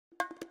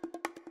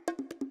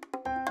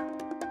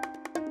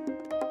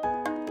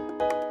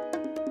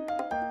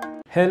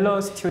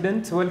Hello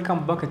students,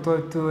 welcome back to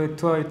our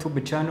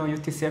YouTube channel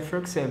UTC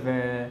Fx,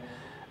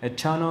 a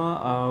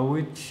channel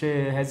which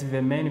has the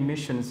main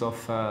missions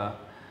of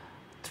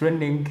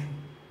training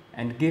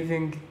and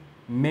giving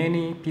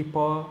many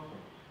people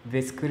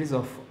the skills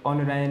of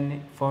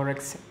online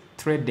forex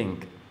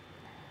trading.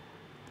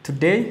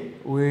 Today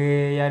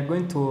we are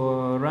going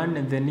to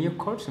run the new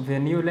course, the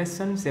new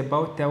lessons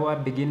about our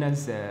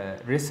beginners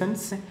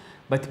lessons.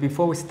 But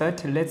before we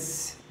start,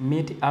 let's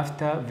meet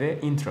after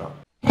the intro.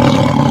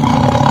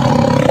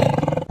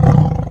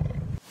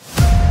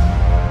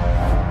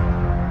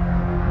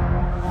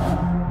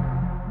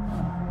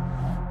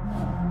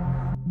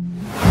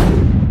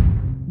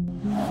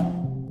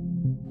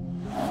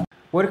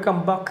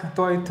 Welcome back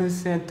to our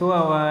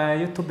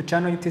YouTube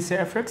channel UTC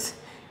Fx.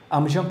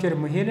 I'm Jean-Pierre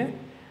Muhire.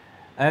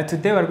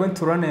 Today we're going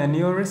to run a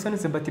new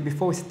lessons, but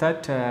before we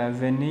start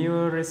the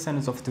new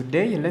lessons of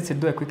today, let's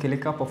do a quick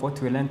recap of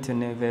what we learned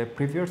in the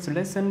previous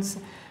lessons.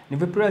 In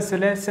the previous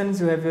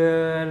lessons, we have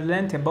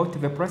learned about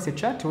the price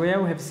chart,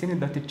 where we have seen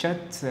that the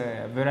chart,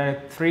 there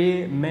are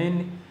three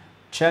main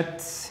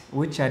charts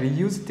which are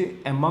used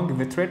among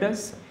the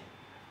traders.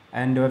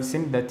 And we have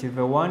seen that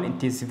the one,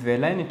 it is the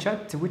line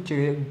chart, which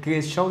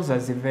shows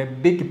us the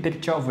big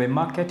picture of the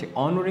market,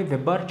 only the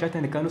bar chart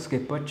and the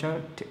candlestick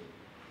chart,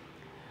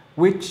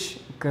 which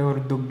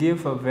could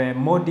give the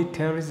more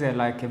details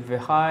like the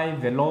high,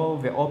 the low,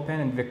 the open,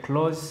 and the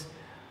close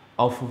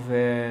of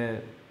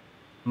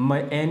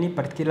any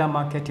particular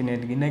market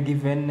in a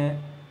given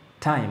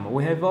time.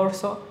 We have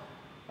also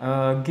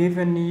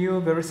given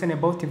you the reason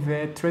about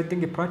the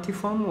trading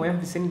platform. We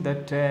have seen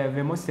that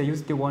the most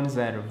used ones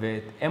are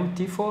the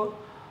MT4,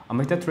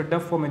 MetaTrader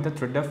 4,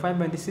 MetaTrader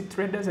 5, and DC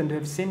traders, and we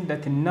have seen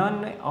that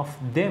none of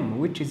them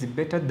which is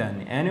better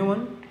than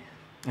anyone.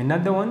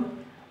 Another one,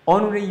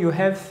 only you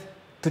have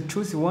to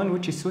choose one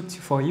which suits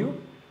for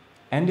you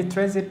and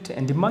trace it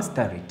and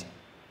master it.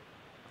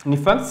 In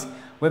fact,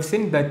 we have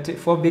seen that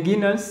for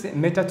beginners,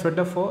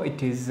 MetaTrader 4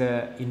 it is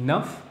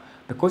enough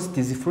because it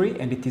is free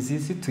and it is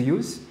easy to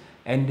use.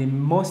 And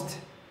most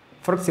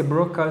Forex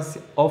brokers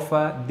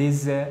offer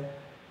this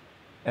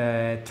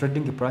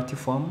trading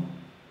platform,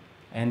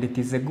 and it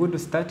is a good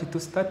start to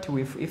start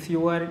with if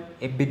you are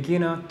a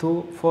beginner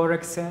to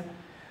Forex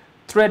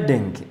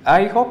trading.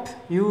 I hope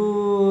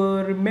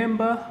you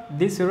remember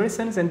these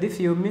lessons, and if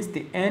you missed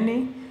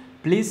any,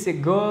 please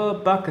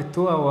go back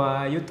to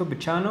our YouTube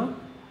channel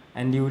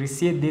and you will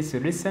see these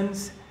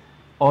lessons.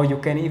 Or you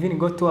can even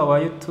go to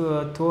our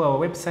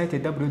website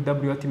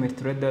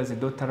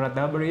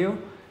www.ultimatetraders.rw,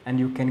 and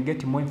you can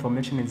get more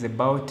information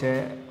about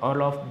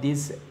all of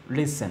these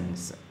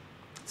lessons.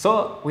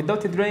 So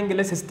without delaying,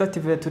 let's start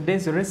with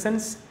today's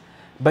lessons.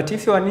 But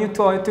if you are new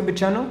to our YouTube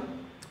channel,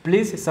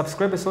 please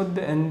subscribe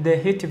and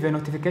hit the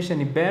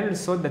notification bell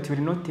so that you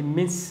will not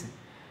miss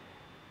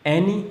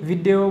any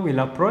video we'll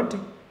upload.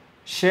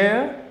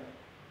 Share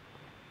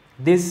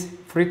these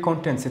free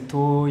contents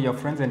to your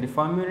friends and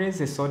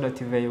families so that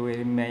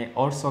they may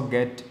also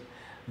get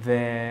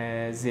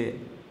the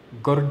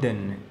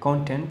golden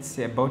contents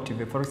about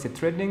the forex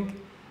trading,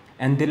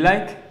 and they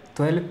like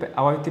to help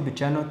our YouTube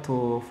channel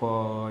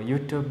for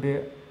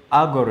YouTube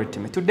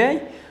algorithm.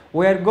 Today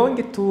we are going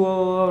to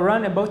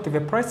run about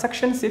the price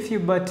actions.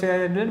 But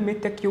let me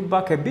take you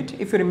back a bit.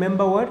 If you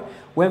remember what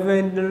we have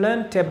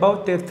learned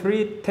about the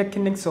three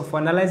techniques of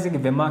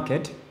analyzing the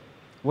market,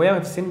 where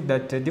I've seen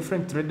that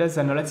different traders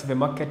analyze the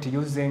market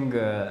using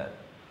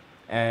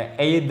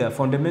either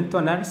fundamental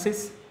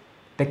analysis,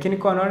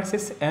 technical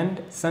analysis,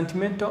 and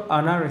sentimental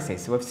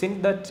analysis. We've seen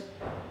that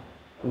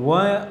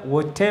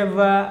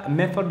whatever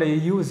method they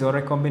use, or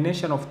a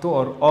combination of two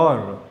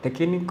or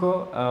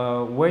technical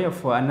way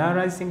of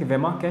analyzing the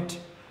market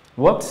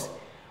works,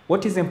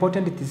 what is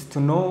important is to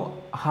know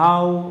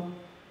how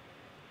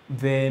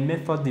the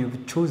method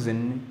you've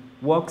chosen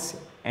works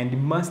and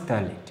master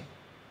it.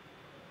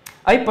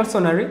 I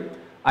personally,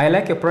 I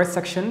like price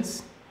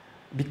actions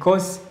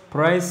because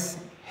price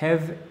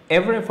have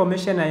every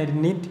information I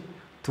need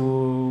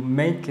to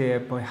make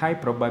high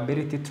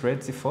probability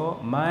trades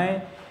for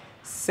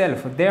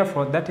myself.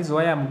 Therefore, that is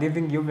why I'm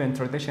giving you the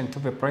introduction to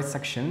the price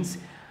actions.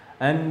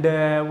 And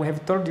we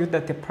have told you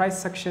that the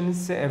price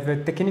actions,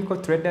 the technical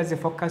traders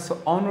focus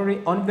only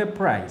on the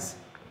price.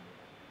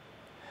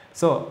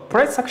 So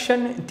price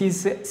action, it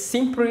is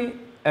simply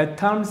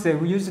terms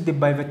used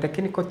by the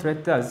technical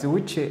traders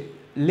which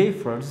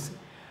refers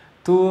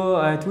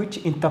to which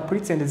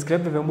interprets and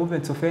describes the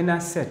movements of an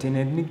asset in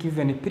any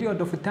given period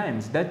of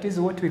times. That is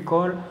what we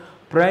call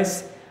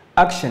price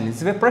actions.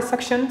 The price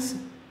actions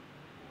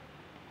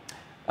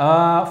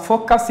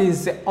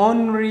focuses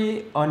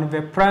only on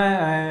the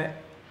primary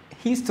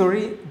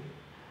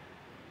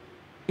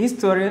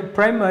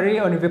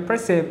on the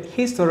price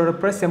history or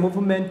price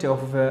movement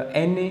of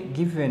any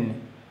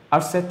given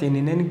asset in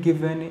any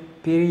given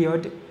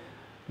period,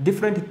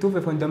 different to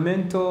the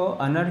fundamental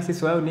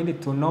analysis where we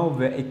need to know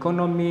the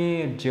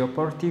economy,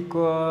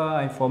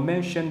 geopolitical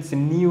information,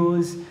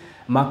 news,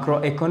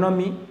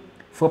 macroeconomy.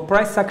 For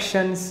price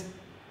actions,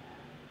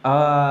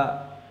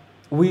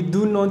 we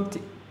do not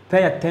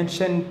pay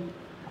attention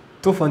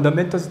two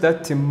fundamentals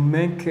that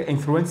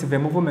influence the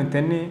movement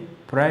and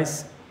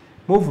price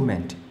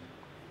movement.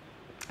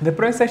 The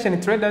price action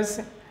traders,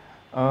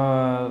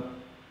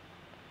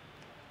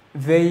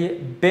 they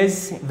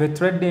base the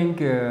trading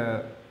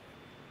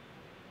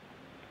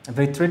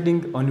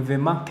on the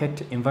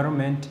market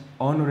environment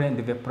only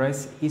and the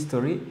price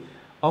history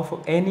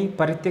of any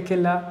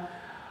particular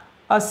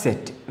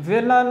asset.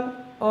 There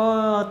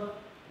are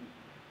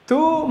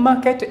two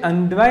market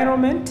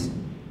environment.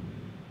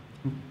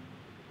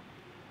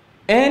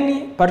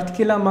 Any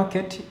particular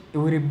market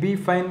will be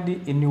found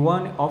in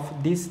one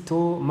of these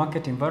two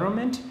market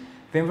environment.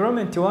 The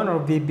environment one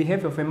or the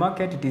behavior of a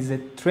market, it is a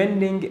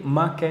trending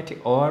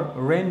market or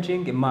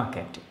ranging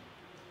market.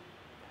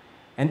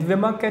 And the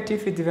market,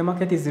 if the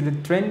market is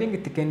trending,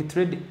 it can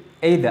trade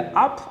either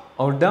up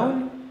or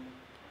down.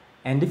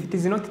 And if it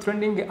is not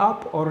trending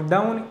up or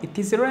down, it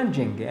is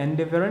ranging. And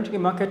the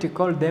ranging market, you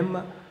call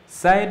them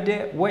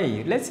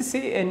sideways. Let's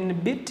see in a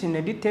bit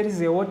in details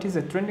what is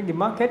a trending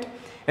market.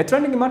 A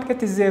trending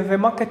market is the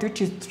market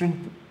which is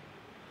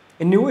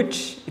in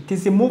which it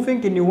is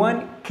moving in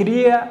one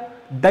clear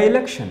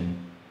direction.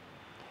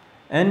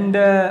 And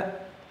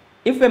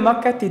if the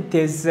market it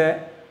is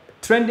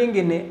trending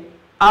in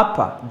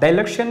upper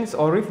directions,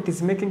 or if it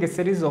is making a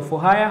series of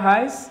higher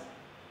highs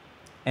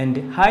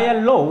and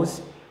higher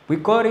lows, we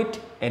call it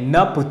an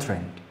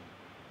uptrend.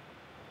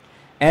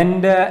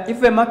 And if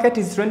the market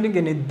is trending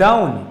in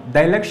down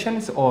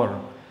directions, or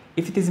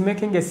if it is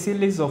making a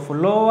series of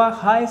lower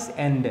highs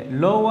and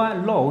lower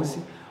lows,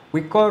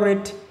 we call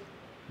it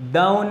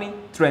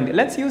downtrend.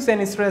 Let's use an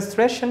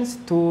illustrations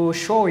to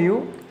show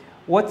you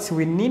what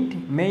we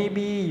need.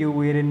 Maybe you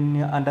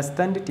will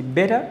understand it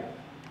better.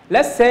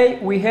 Let's say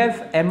we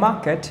have a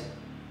market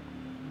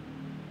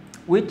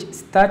which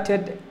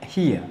started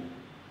here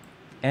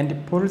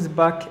and pulls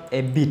back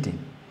a bit.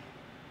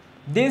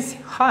 This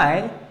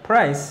high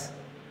price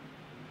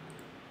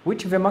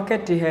which the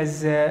market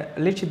has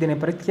reached in a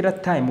particular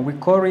time, we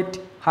call it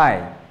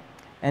high.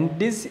 And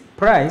this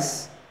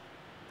price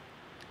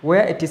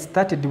where it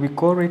started, we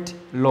call it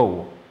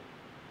low.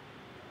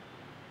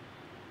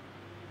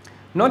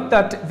 Note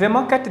that the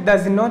market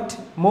does not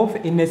move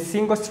in a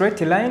single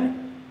straight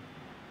line.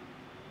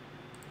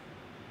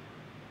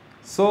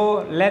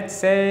 So let's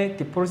say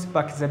it pulls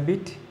back a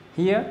bit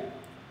here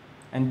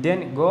and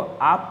then go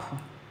up,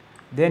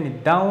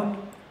 then down,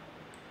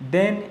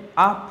 then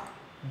up,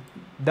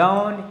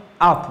 down,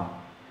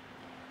 up.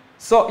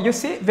 So you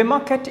see the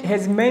market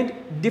has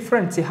made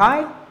different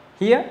high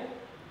here.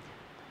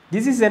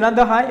 This is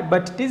another high,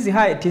 but this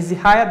high, it is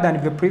higher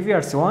than the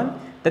previous one.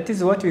 That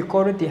is what we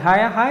call it the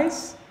higher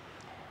highs.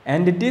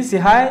 And this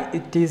high,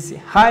 it is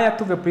higher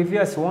to the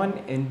previous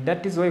one, and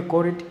that is why we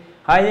call it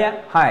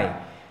higher high.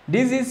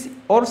 This is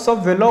also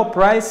the low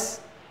price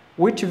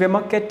which the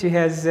market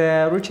has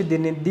reached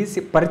in this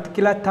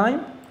particular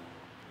time.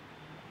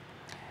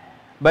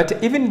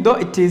 But even though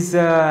it is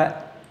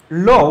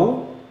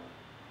low,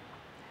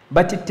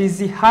 but it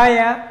is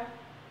higher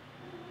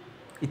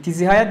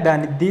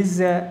than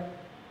this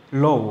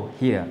low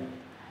here,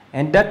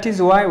 and that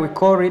is why we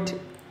call it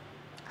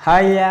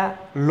higher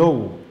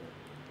low.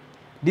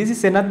 This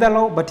is another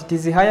low, but it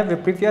is higher than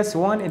the previous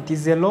one. It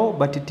is a low,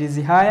 but it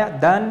is higher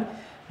than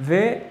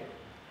the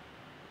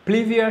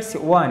previous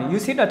one. You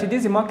see that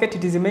this market,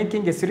 it is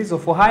making a series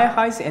of higher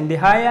highs and the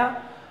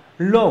higher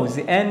lows,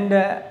 and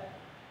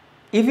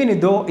even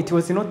though it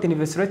was not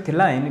in a straight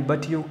line,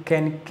 but you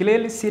can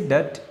clearly see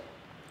that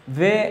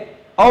the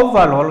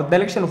overall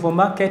direction of a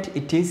market,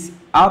 it is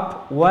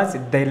upwards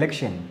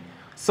direction.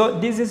 So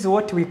this is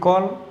what we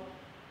call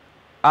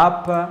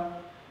upper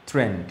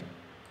trend.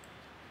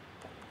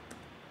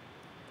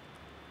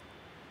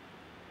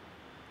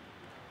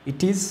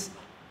 It is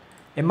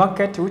a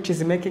market which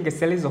is making a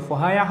series of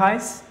higher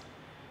highs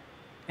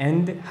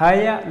and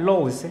higher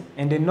lows,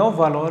 and in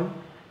overall,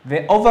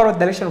 the overall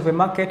direction of the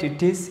market,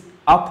 it is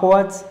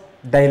upwards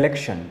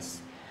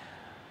directions.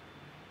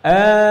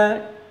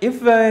 If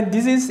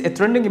this is a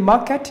trending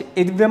market,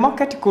 the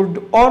market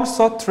could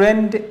also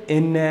trend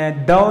in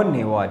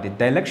downward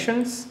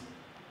directions.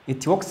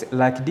 It works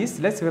like this.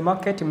 Let's say the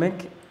market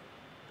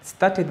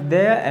started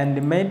there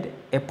and made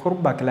a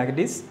pullback like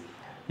this.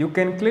 You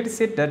can clearly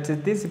see that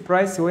this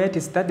price where it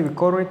started, we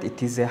call it,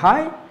 it is a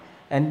high,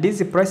 and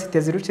this price it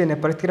has reached in a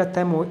particular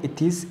time where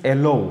it is a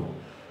low.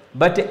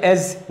 But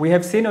as we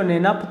have seen on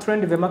an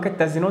uptrend, the market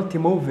does not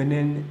move in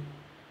a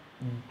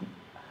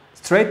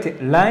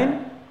straight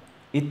line.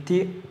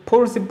 It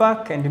pulls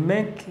back and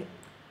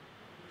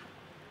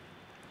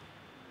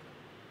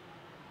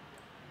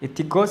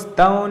it goes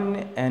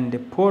down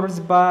and pulls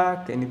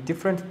back in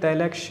different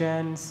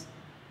directions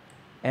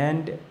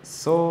and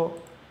so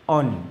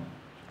on.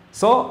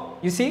 So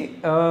you see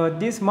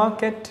this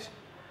market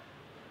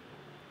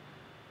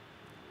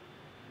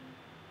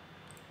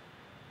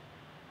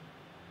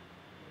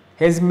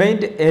has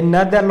made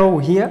another low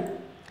here,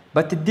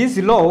 but this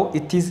low,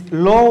 it is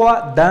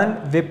lower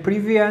than the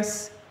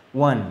previous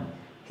one.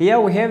 Here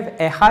we have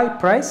a high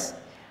price,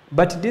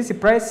 but this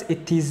price,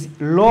 it is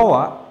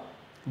lower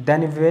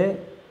than the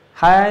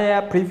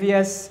higher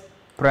previous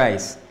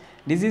price.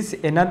 This is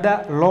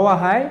another lower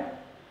high.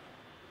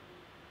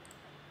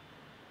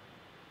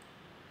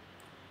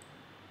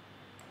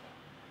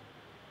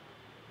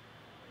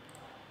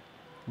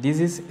 This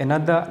is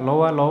another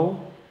lower low,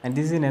 and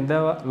this is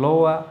another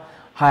lower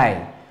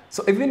high.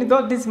 So even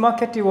though this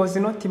market was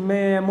not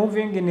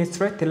moving in a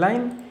straight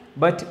line,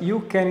 but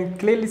you can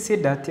clearly see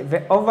that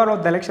the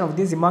overall direction of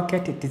this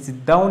market, it is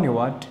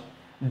downward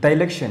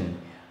direction.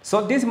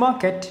 So this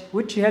market,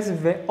 which has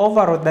the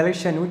overall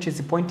direction which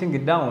is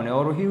pointing down,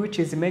 or which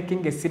is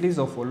making a series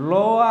of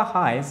lower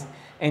highs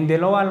and the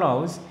lower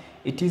lows,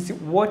 it is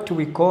what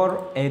we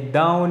call a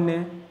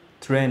down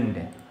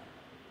trend.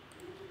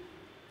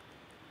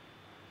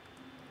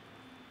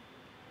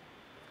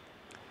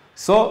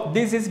 So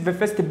this is the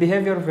first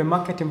behavior of the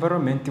market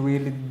environment we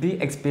will be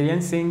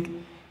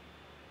experiencing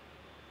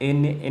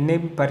in a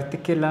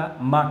particular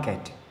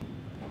market.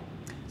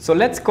 So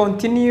let's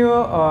continue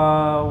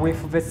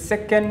with the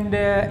second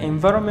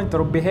environment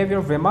or behavior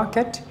of the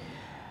market.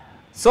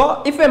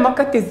 So if a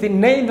market is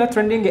neither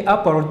trending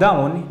up or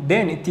down,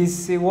 then it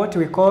is what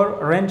we call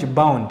range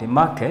bound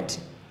market.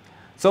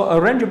 So a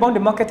range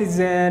bound market is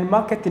a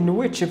market in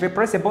which the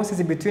price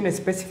bounces between a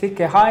specific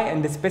high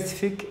and a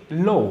specific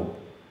low.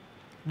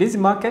 This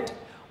market,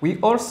 we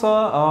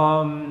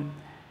also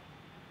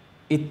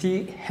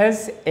it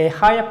has a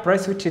higher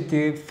price which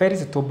it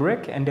fails to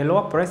break, and a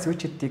lower price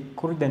which it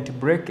couldn't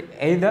break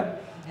either.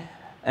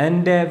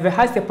 And the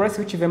highest price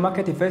which the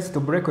market fails to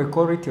break, we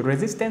call it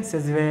resistance.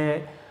 As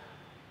the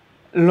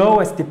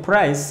lowest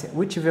price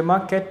which the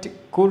market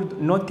could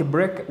not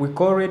break, we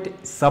call it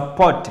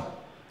support.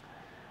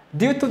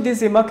 Due to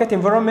this market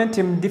environment,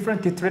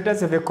 different traders,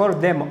 they call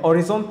them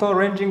horizontal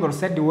ranging or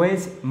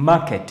sideways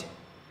market.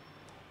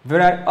 There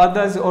are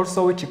others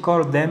also which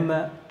call them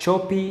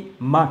choppy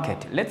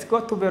market. Let's go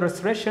to the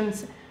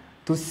illustrations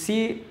to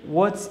see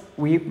what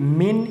we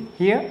mean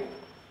here.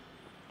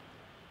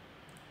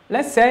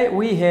 Let's say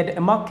we had a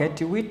market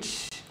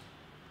which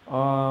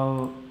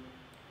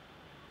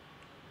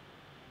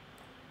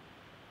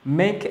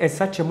make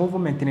such a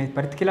movement in a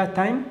particular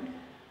time.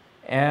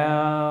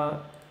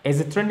 As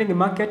a trending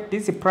market,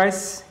 this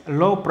price,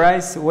 low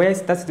price, where it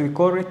starts, we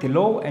call it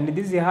low, and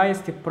this is the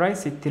highest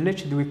price it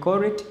reached, we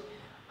call it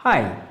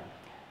high.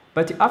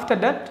 But after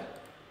that,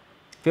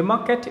 the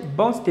market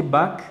bounced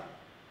back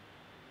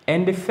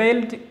and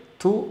failed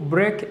to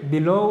break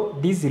below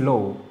this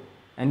low,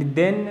 and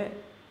then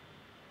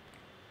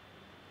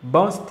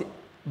bounced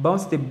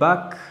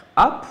back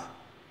up,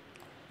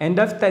 and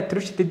after it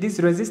reached this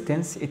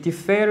resistance, it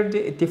failed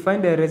to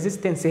find a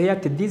resistance here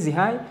at this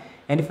high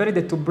and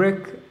failed to break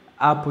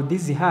up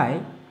this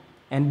high,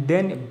 and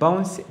then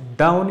bounce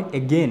down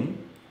again,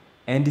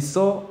 and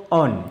so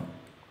on.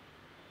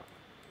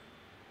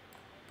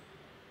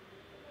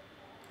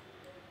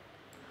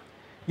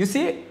 You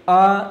see,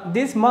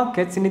 these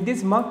markets, in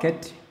this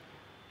market,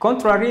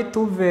 contrary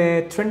to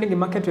the trending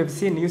market we've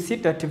seen, you see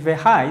that the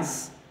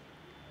highs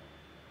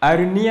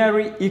are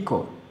nearly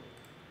equal,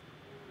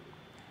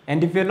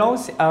 and the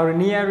lows are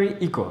nearly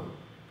equal.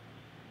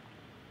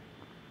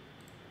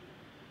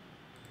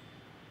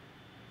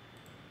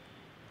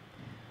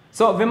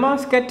 So the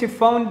market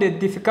found the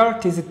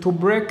difficulties to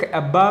break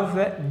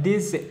above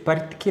this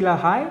particular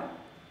high,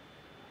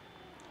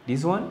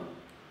 this one,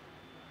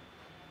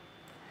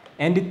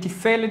 and it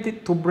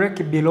failed to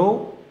break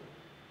below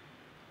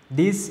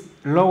this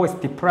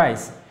lowest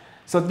price.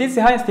 So this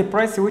highest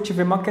price which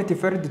the market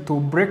failed to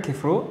break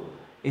through,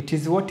 it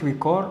is what we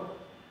call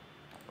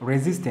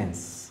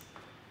resistance.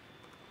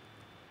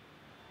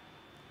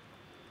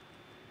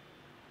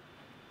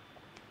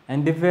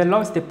 And the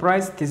lowest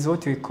price is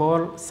what we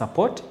call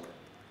support.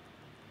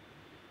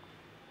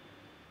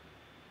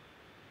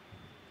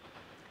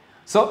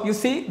 So you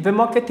see, the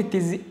market, it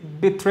is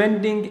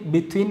trending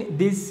between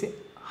this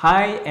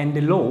high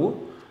and low.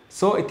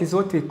 So it is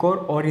what we call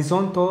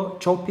horizontal,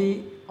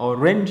 choppy, or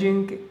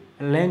ranging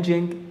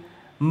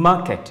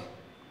market.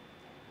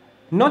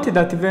 Note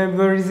that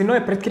there is no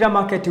particular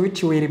market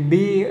which will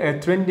be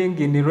trending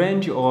in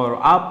range or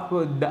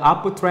the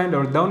uptrend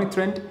or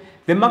downtrend.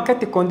 The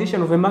market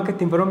condition of the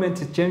market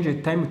environment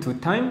changes time to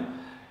time.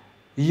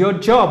 Your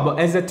job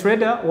as a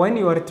trader, when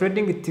you are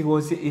trading,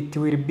 it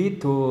will be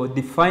to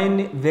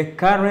define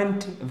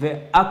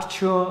the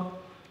actual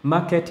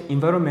market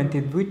environment,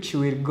 which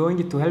will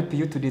going to help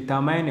you to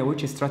determine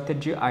which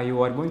strategy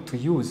you are going to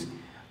use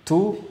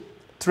to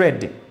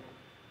trade.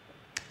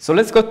 So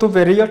let's go to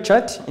the real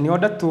chart in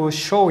order to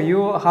show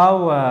you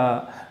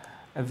how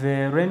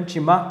the range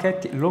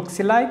market looks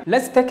like.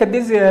 Let's take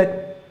this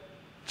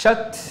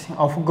chart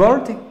of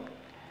gold,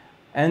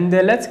 and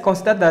let's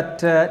consider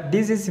that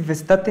this is the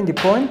starting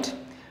point.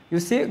 You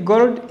see,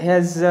 gold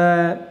has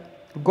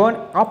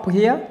gone up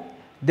here,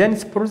 then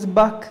spruce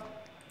back,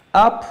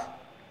 up,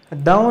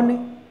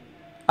 down,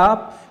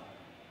 up,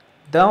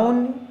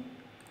 down,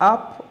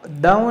 up,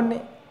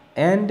 down,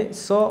 and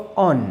so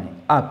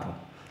on, up.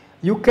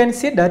 You can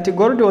see that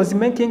gold was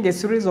making a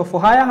series of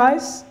higher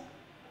highs,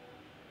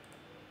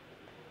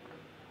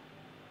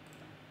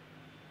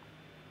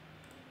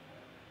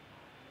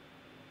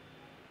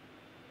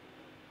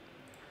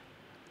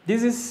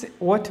 This is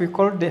what we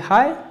call the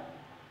high,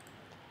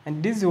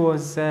 and this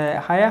was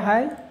higher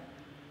high.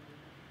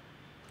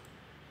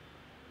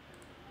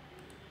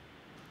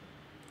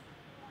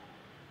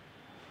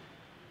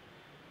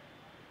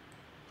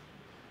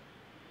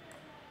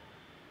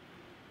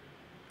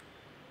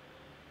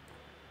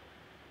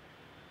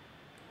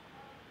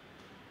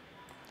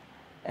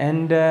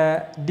 And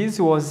this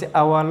was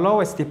our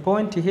lowest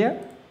point here.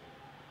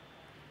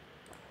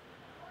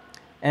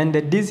 And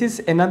this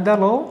is another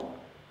low,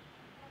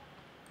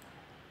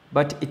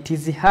 but it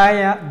is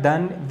higher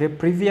than the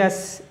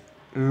previous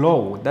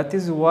low. That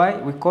is why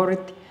we call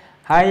it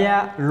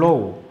higher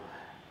low.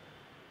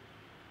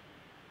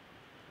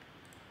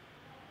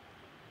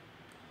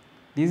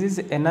 This is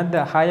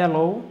another higher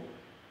low,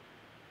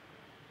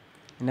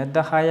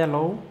 another higher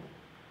low,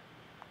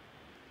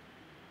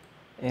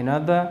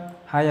 another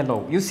higher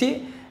low. You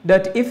see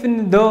that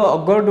even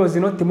though gold was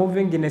not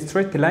moving in a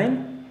straight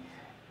line,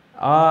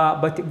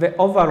 but the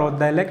overall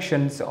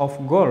directions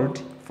of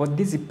gold for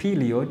this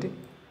period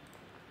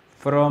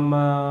from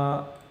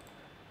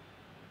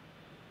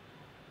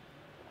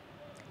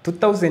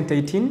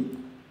 2018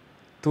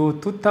 to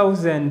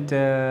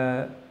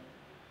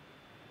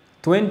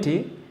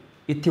 2020,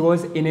 it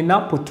was in an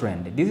upward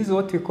trend. This is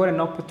what we call an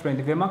upward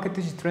trend. The market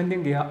is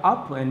trending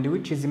up and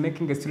which is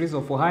making a series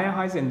of higher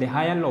highs and the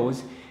higher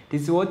lows.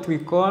 This is what we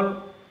call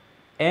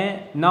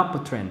an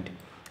upward trend.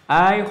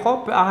 I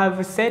hope I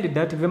have said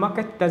that the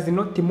market does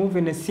not move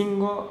in a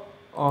single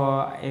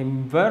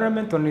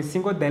environment or in a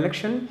single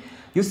direction.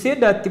 You see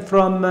that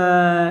from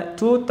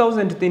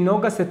in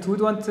August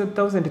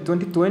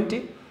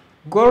 2020,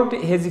 gold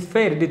has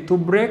failed to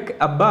break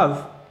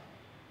above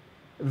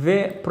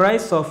the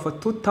price of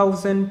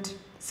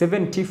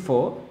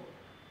 2074,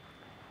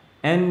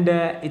 and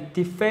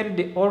it failed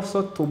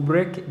also to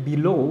break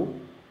below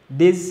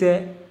this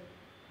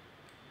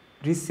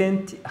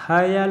recent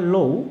higher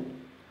low,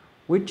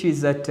 which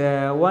is at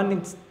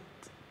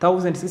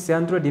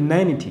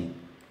 1690.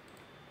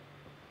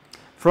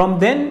 From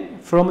then,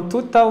 from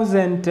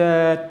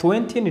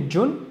 2020 in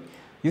June,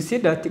 you see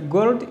that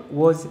gold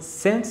was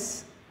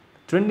since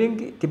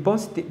trending, it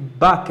bounced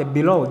back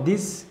below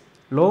this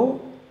low,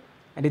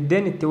 and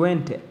then it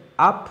went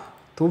up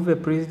to the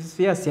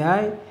previous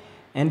high,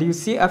 and you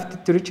see after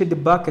it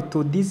reached back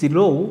to this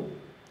low,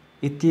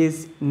 it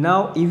is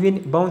now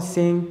even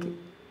bouncing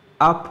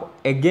up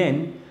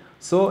again.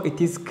 So it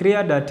is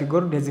clear that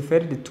gold has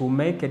failed to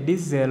make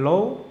this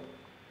low.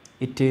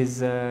 It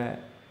is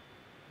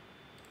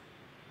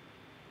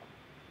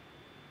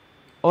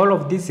all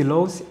of these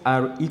lows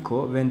are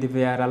equal when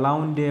they are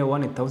around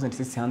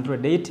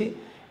 1680,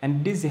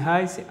 and these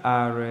highs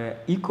are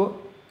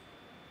equal,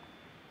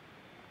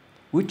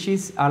 which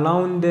is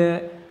around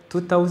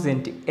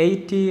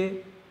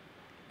 2080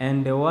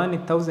 and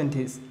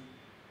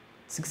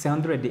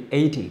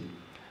 1680.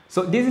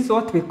 So this is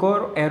what we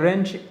call a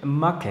range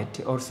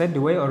market or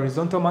sideways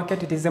horizontal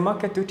market. It is a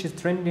market which is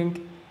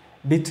trending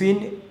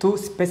between two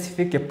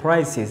specific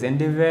prices, and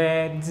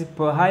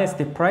the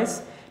highest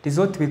price is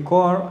what we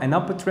call an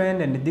uptrend,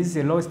 and this is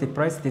the lowest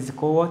price. This is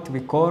what we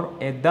call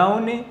a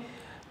down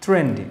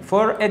trend.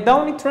 For a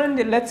down trend,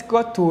 let's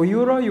go to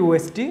Euro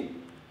USD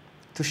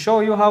to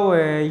show you how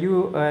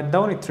a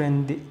down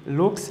trend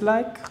looks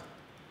like.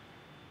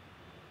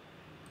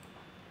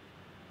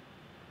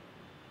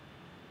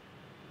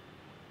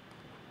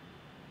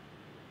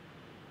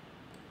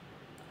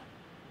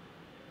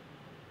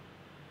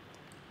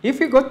 If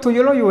you go to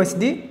Euro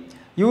USD,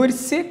 you will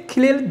see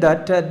clearly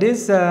that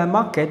this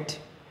market,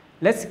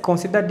 let's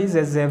consider this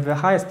as the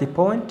highest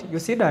point. You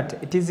see that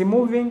it is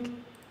moving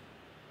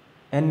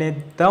in a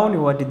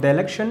downward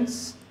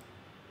directions,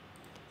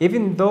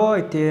 even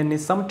though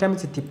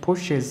sometimes it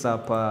pushes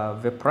up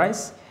the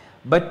price.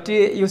 But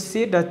you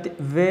see that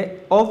the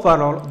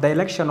overall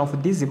direction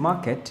of this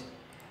market,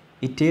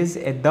 it is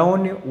a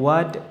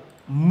downward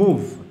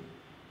move.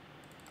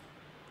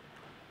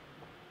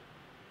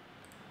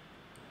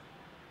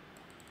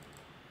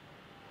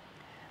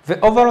 The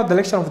overall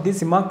direction of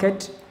this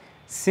market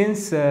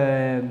since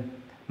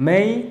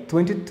May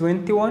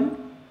 2021,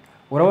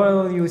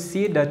 wherever you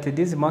see that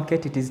this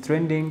market, it is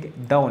trending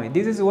down.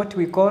 This is what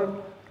we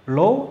call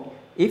low.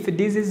 If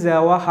this is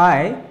our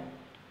high,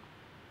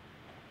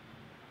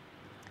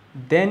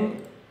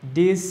 then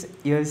this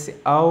is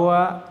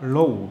our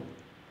low.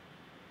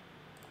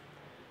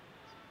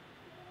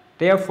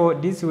 Therefore,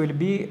 this will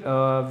be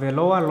the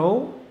lower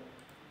low.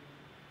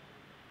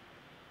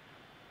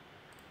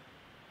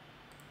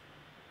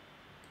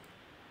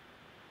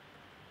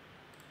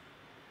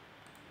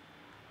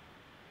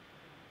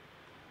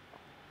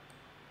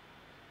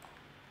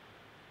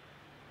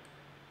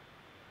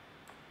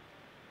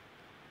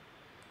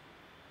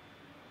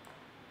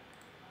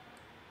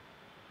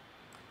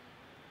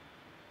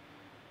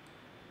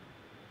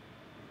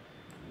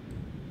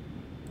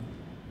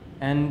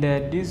 And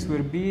this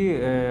will be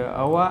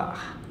our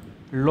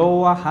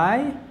lower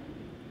high.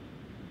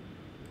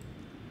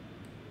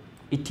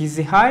 It is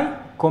high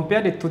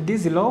compared to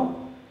this low.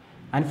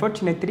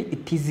 Unfortunately,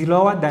 it is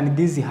lower than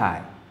this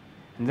high.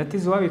 And that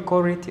is why we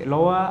call it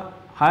lower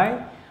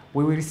high.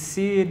 We will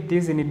see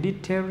this in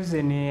details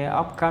in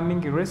upcoming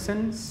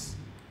lessons.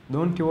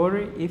 Don't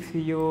worry, if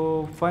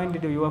you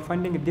are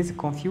finding this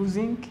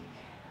confusing,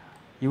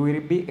 you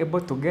will be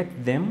able to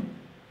get them.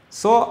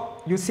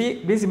 So you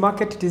see, this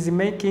market is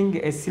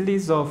making a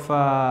series of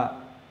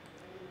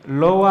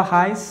lower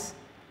highs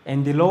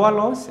and the lower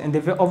lows, and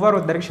the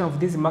overall direction of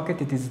this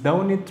market, it is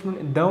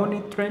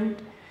downward trend.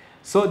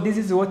 So this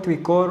is what we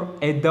call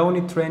a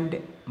downward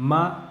trend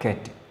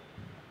market.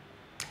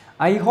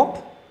 I hope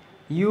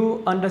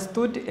you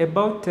understood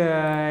about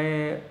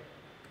the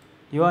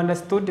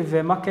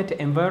market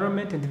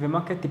environment and the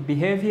market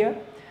behavior,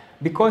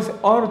 because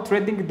all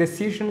trading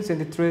decisions and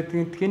the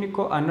trading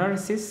technical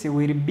analysis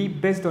will be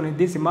based on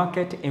this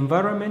market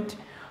environment.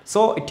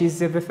 So it is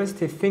the first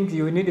thing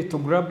you need to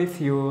grab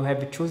if you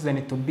have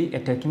chosen to be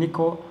a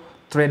technical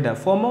trader.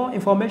 For more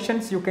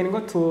information, you can go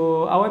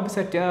to our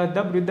website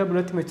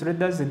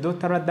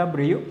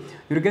www.traders.rw.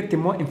 You'll get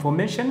more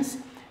information.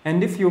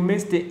 And if you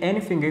missed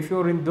anything, if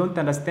you don't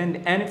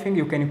understand anything,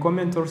 you can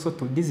comment also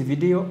to this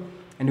video,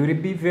 and we'll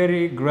be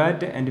very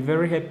glad and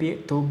very happy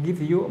to give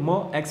you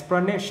more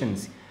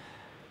explanations.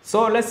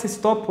 So let's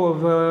stop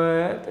with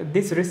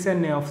this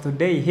lesson of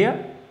today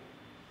here.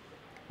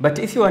 But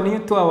if you are new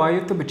to our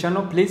YouTube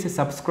channel, please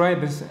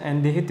subscribe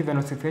and hit the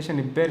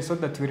notification bell so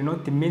that you will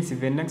not miss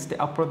the next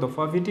upload of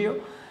our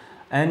video.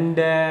 And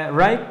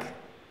like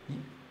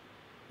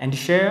and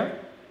share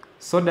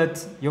so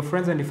that your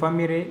friends and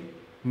family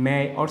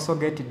may also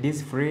get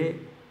these free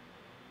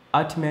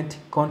ultimate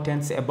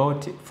contents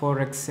about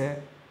Forex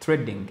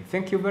trading.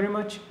 Thank you very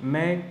much.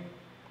 May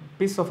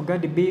peace of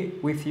God be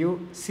with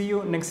you. See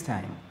you next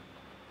time.